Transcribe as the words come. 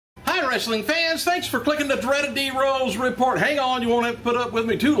wrestling fans, thanks for clicking the dreaded D-Rose report. Hang on, you won't have to put up with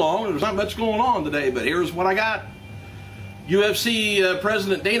me too long. There's not much going on today, but here's what I got. UFC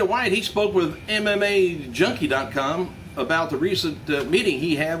President Dana White, he spoke with MMAJunkie.com about the recent meeting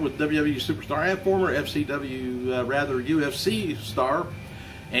he had with WWE superstar and former UFC star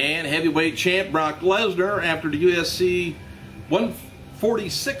and heavyweight champ Brock Lesnar after the UFC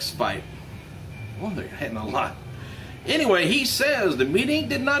 146 fight. Well, they hadn't a lot. Anyway, he says the meeting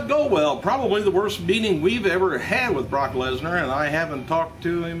did not go well. Probably the worst meeting we've ever had with Brock Lesnar, and I haven't talked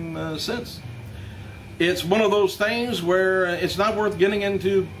to him since. It's one of those things where it's not worth getting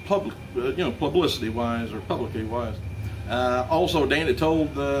into public, publicity-wise or publicly-wise. Also, Dana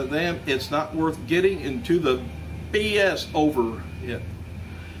told them it's not worth getting into the BS over it.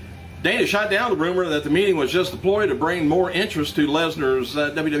 Dana shot down the rumor that the meeting was just a ploy to bring more interest to Lesnar's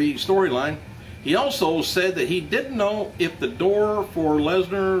WWE storyline. He also said that he didn't know if the door for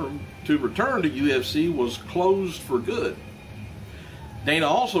Lesnar to return to UFC was closed for good. Dana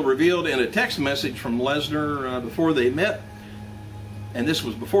also revealed in a text message from Lesnar before they met, and this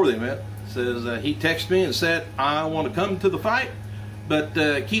was before they met, says he texted me and said, I want to come to the fight, but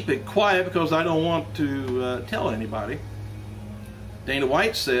keep it quiet because I don't want to tell anybody. Dana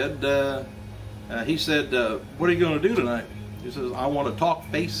White said, he said, what are you going to do tonight? He says, I want to talk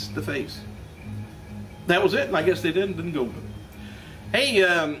face to face. That was it, and I guess they didn't go with it. Hey,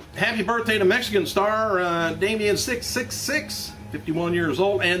 happy birthday to Mexican star Damien 666, 51 years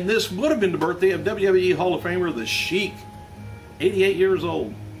old, and this would have been the birthday of WWE Hall of Famer The Sheik, 88 years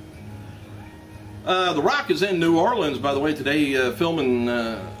old. The Rock is in New Orleans, by the way, today, filming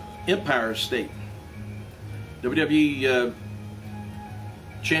Empire State. WWE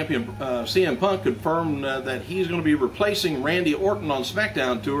champion CM Punk confirmed that he's going to be replacing Randy Orton on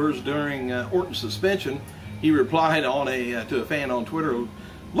SmackDown tours during Orton's suspension. He replied on to a fan on Twitter,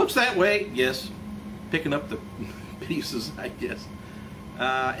 looks that way, yes, picking up the pieces, I guess.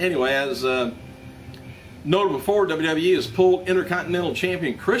 Anyway, as noted before, WWE has pulled Intercontinental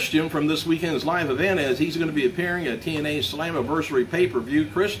Champion Christian from this weekend's live event as he's going to be appearing at TNA Slammiversary pay-per-view.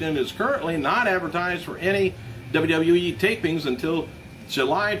 Christian is currently not advertised for any WWE tapings until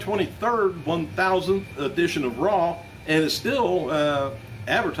July 23rd, 1000th edition of Raw, and is still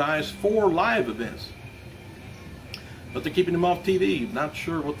advertised for live events. But they're keeping him off TV. Not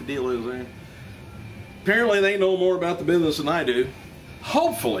sure what the deal is there. Apparently they know more about the business than I do.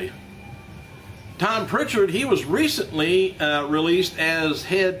 Hopefully. Tom Pritchard, he was recently released as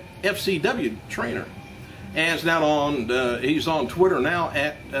head FCW trainer. And it's now on, he's on Twitter now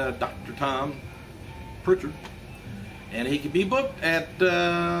at Dr. Tom Pritchard. And he can be booked at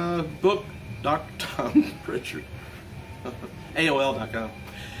book Dr. Tom Pritchard. AOL.com.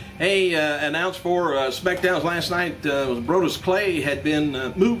 Hey, announced for SmackDown's last night was Brodus Clay had been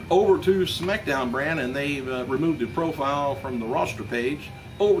moved over to SmackDown brand, and they removed the profile from the roster page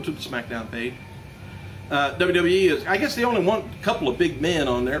over to the SmackDown page. WWE is, I guess they only want a couple of big men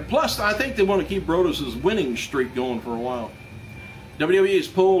on there. Plus, I think they want to keep Brodus' winning streak going for a while. WWE has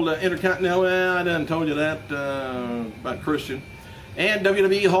pulled Intercontinental, I done told you that about Christian. And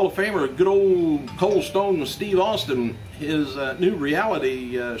WWE Hall of Famer, good old Cold Stone Steve Austin, his new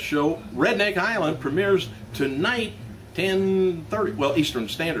reality show, Redneck Island, premieres tonight, 10:30, well, Eastern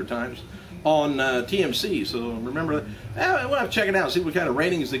Standard Times, on TMC. So remember that. We'll have to check it out, see what kind of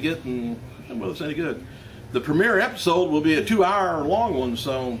ratings they get, and whether it's any good. The premiere episode will be a 2-hour long one,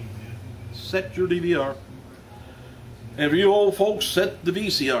 so set your DVR. And for you old folks, set the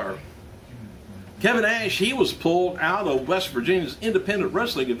VCR. Kevin Nash, he was pulled out of West Virginia's independent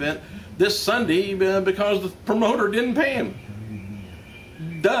wrestling event this Sunday because the promoter didn't pay him.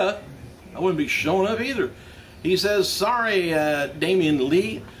 Duh. I wouldn't be showing up either. He says, sorry, Damian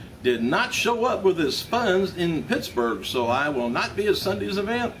Lee did not show up with his funds in Pittsburgh, so I will not be at Sunday's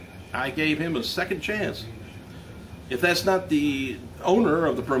event. I gave him a second chance. If that's not the owner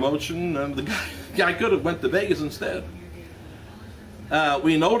of the promotion, the guy could have went to Vegas instead.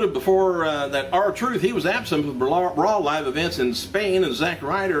 We noted before that R-Truth, he was absent from Raw live events in Spain, and Zack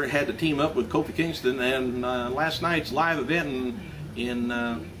Ryder had to team up with Kofi Kingston, and last night's live event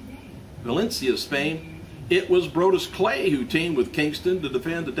in Valencia, Spain, it was Brodus Clay who teamed with Kingston to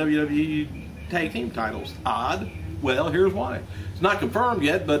defend the WWE Tag Team titles. Odd. Well, here's why. It's not confirmed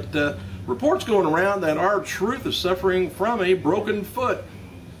yet, but reports going around that R-Truth is suffering from a broken foot.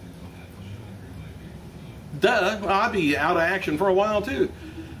 Duh, well, I'll be out of action for a while too.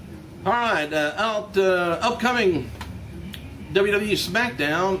 Alright, upcoming WWE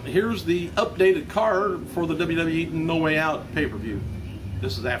SmackDown, here's the updated card for the WWE No Way Out pay-per-view.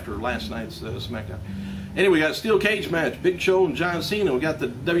 This is after last night's SmackDown. Anyway, we got a steel cage match, Big Show and John Cena. We got the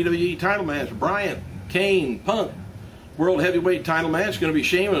WWE title match, Bryan, Kane, Punk. World Heavyweight title match going to be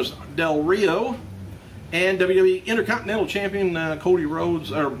Sheamus, Del Rio, and WWE Intercontinental Champion Cody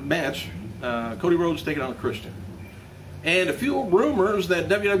Rhodes, or match, Cody Rhodes taking on Christian. And a few rumors that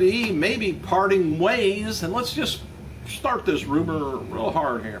WWE may be parting ways, and let's just start this rumor real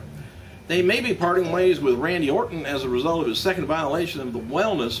hard here. They may be parting ways with Randy Orton as a result of his second violation of the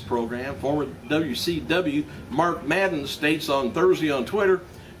wellness program. Former WCW Mark Madden states on Thursday on Twitter,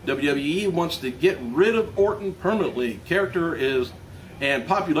 WWE wants to get rid of Orton permanently. Character is and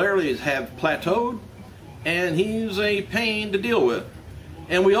popularity have plateaued, and he's a pain to deal with.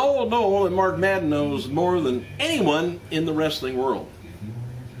 And we all know that Mark Madden knows more than anyone in the wrestling world.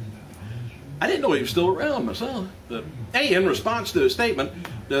 I didn't know he was still around myself. But, hey, in response to his statement,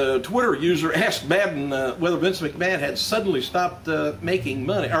 the Twitter user asked Madden whether Vince McMahon had suddenly stopped making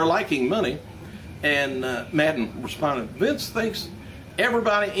money or liking money, and Madden responded, "Vince thinks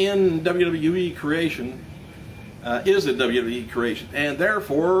everybody in WWE creation is a WWE creation, and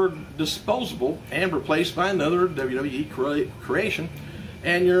therefore disposable and replaced by another WWE creation,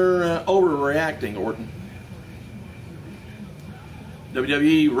 and you're overreacting, Orton."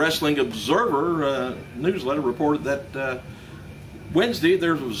 WWE Wrestling Observer newsletter reported that Wednesday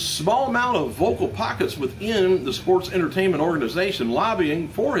there was a small amount of vocal pockets within the sports entertainment organization lobbying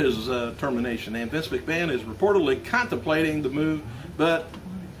for his termination, and Vince McMahon is reportedly contemplating the move, but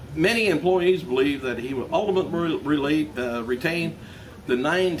many employees believe that he will ultimately retain the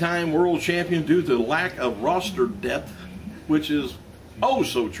 9-time world champion due to lack of roster depth, which is oh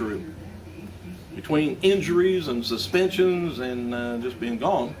so true. Between injuries and suspensions and just being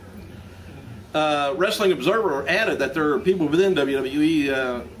gone. Wrestling Observer added that there are people within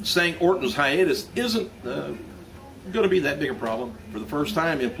WWE saying Orton's hiatus isn't going to be that big a problem. For the first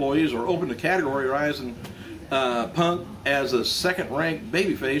time, employees are open to categorizing Punk as a second-ranked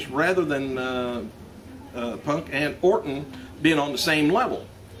babyface rather than Punk and Orton being on the same level.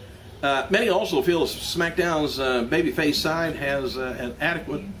 Many also feel SmackDown's babyface side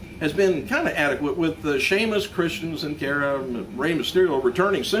has been kind of adequate with Sheamus, Christian, and Rey Mysterio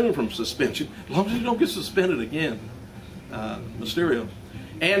returning soon from suspension, as long as he don't get suspended again, Mysterio.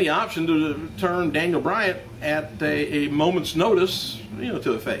 And the option to turn Daniel Bryan at a moment's notice, to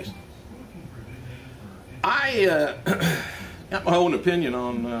the face. I got my own opinion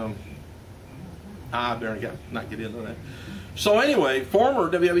on, I better not get into that. So anyway, former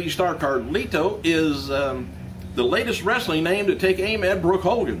WWE star Carlito is the latest wrestling name to take aim at Brooke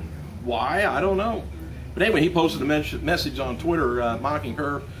Hogan. Why? I don't know. But anyway, he posted a message on Twitter mocking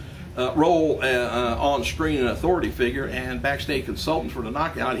her role on-screen authority figure and backstage consultant for the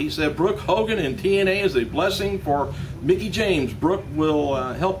Knockout. He said, "Brooke Hogan in TNA is a blessing for Mickie James. Brooke will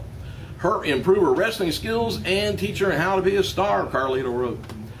help her improve her wrestling skills and teach her how to be a star," Carlito wrote.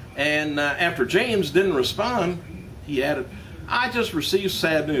 And after James didn't respond, he added, "I just received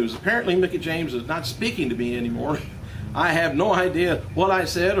sad news. Apparently Mickie James is not speaking to me anymore. I have no idea what I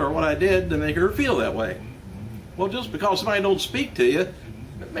said or what I did to make her feel that way." Well, just because somebody don't speak to you,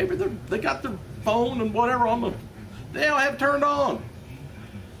 maybe they got their phone and whatever on them. They'll have turned on.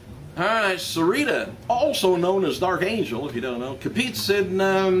 All right, Sarita, also known as Dark Angel, if you don't know, competes in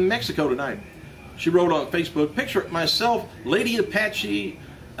Mexico tonight. She wrote on Facebook, "Picture myself, Lady Apache,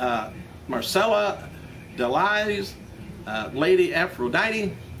 Marcella Delise, Lady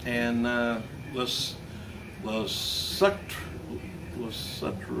Aphrodite, and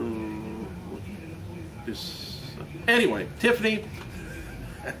anyway, Tiffany,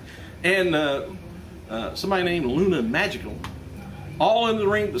 and somebody named Luna Magical, all in the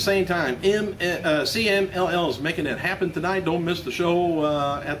ring at the same time. CMLL is making it happen tonight. Don't miss the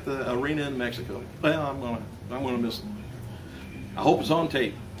show at the arena in Mexico." Well, I'm gonna miss it. I hope it's on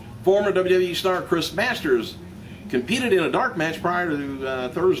tape. Former WWE star Chris Masters competed in a dark match prior to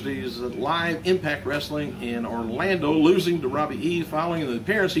Thursday's live Impact Wrestling in Orlando, losing to Robbie E. Following the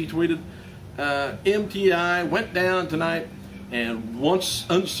appearance, he tweeted, "MTI went down tonight, and once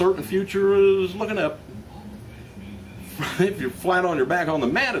uncertain future is looking up." If you're flat on your back on the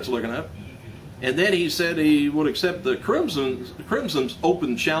mat, it's looking up. And then he said he would accept the Crimson's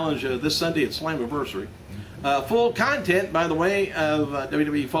open challenge this Sunday at Slammiversary. Full content, by the way, of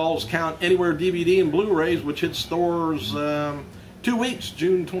WWE Falls Count Anywhere DVD and Blu-rays, which hits stores 2 weeks,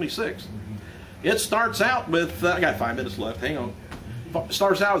 June 26th. It starts out with, I got 5 minutes left, hang on.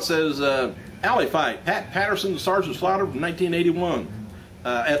 Starts out, it says, Alley Fight, Pat Patterson, Sergeant Slaughter from 1981.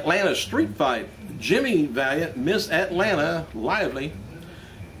 Atlanta Street Fight, Jimmy Valiant, Miss Atlanta Lively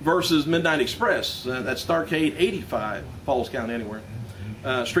versus Midnight Express. That's Starrcade 85, Falls Count Anywhere.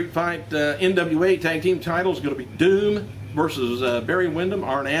 Street Fight NWA Tag Team title is going to be Doom versus Barry Windham,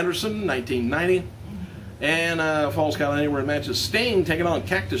 Arn Anderson, 1990. And Falls Count Anywhere matches Sting taking on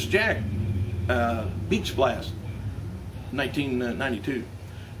Cactus Jack, Beach Blast, 1992.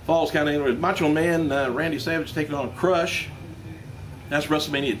 Falls Count Anywhere Macho Man Randy Savage taking on Crush. That's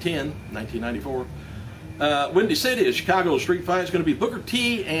WrestleMania 10, 1994. Windy City, Chicago Street Fight is going to be Booker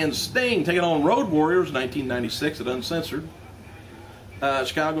T and Sting taking on Road Warriors, 1996 at Uncensored.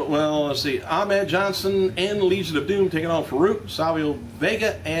 Chicago, well, let's see, Ahmed Johnson and Legion of Doom taking on Farouk, Savio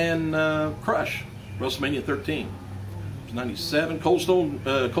Vega, and Crush, WrestleMania 13. It was 97.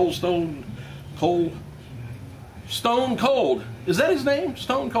 Stone Cold. Is that his name?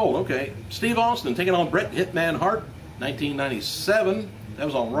 Stone Cold, okay. Steve Austin taking on Bret Hitman Hart, 1997. That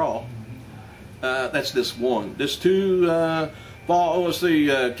was on Raw. That's this one. This two, let's see,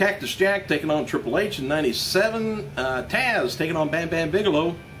 Cactus Jack taking on Triple H in 97. Taz taking on Bam Bam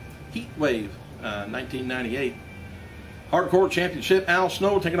Bigelow, Heat Wave, 1998. Hardcore Championship, Al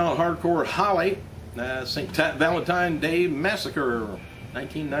Snow taking on Hardcore Holly, St. Valentine Day Massacre,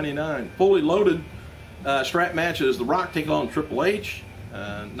 1999. Fully loaded strap matches, The Rock taking on Triple H,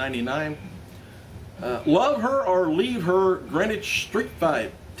 99. Love Her or Leave Her Greenwich Street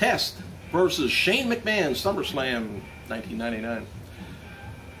Fight Test versus Shane McMahon, SummerSlam, 1999.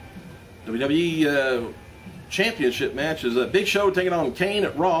 WWE Championship matches, Big Show taking on Kane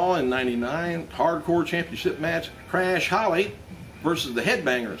at Raw in 99. Hardcore Championship match, Crash Holly versus the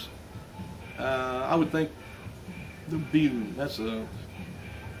Headbangers. I would think that's a,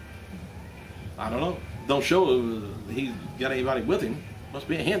 I don't know. Don't show he's got anybody with him. Must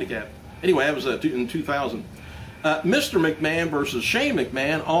be a handicap. Anyway, that was in 2000. Mr. McMahon versus Shane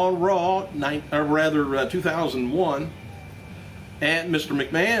McMahon on Raw, 2001. And Mr.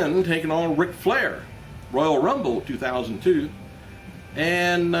 McMahon taking on Ric Flair, Royal Rumble, 2002.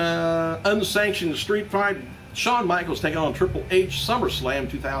 And unsanctioned street fight, Shawn Michaels taking on Triple H,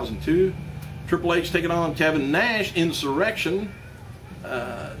 SummerSlam, 2002. Triple H taking on Kevin Nash, Insurrection,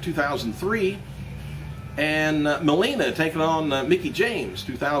 2003. And Melina taking on Mickie James,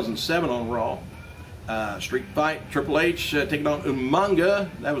 2007 on Raw. Street Fight, Triple H taking on Umaga.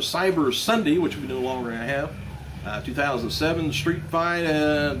 That was Cyber Sunday, which we no longer have. 2007 Street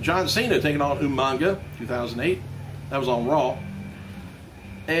Fight, John Cena taking on Umaga, 2008. That was on Raw.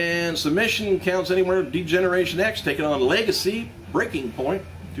 And Submission Counts Anywhere, Degeneration X taking on Legacy, Breaking Point,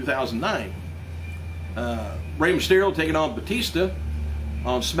 2009. Rey Mysterio taking on Batista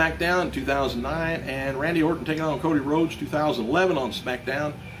on SmackDown in 2009, and Randy Orton taking on Cody Rhodes, 2011 on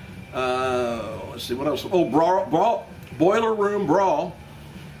SmackDown. Let's see what else. Oh, Boiler Room Brawl,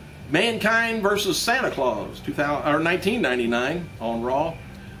 Mankind versus Santa Claus, 1999 on Raw.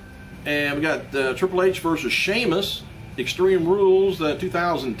 And we got Triple H versus Sheamus, Extreme Rules,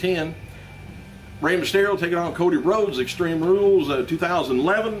 2010. Rey Mysterio taking on Cody Rhodes, Extreme Rules,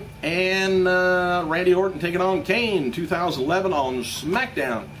 2011. And Randy Orton taking on Kane, 2011 on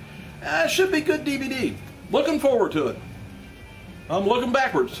SmackDown. Should be good DVD. Looking forward to it. I'm looking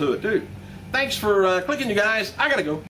backwards to it, too. Thanks for clicking, you guys. I gotta go.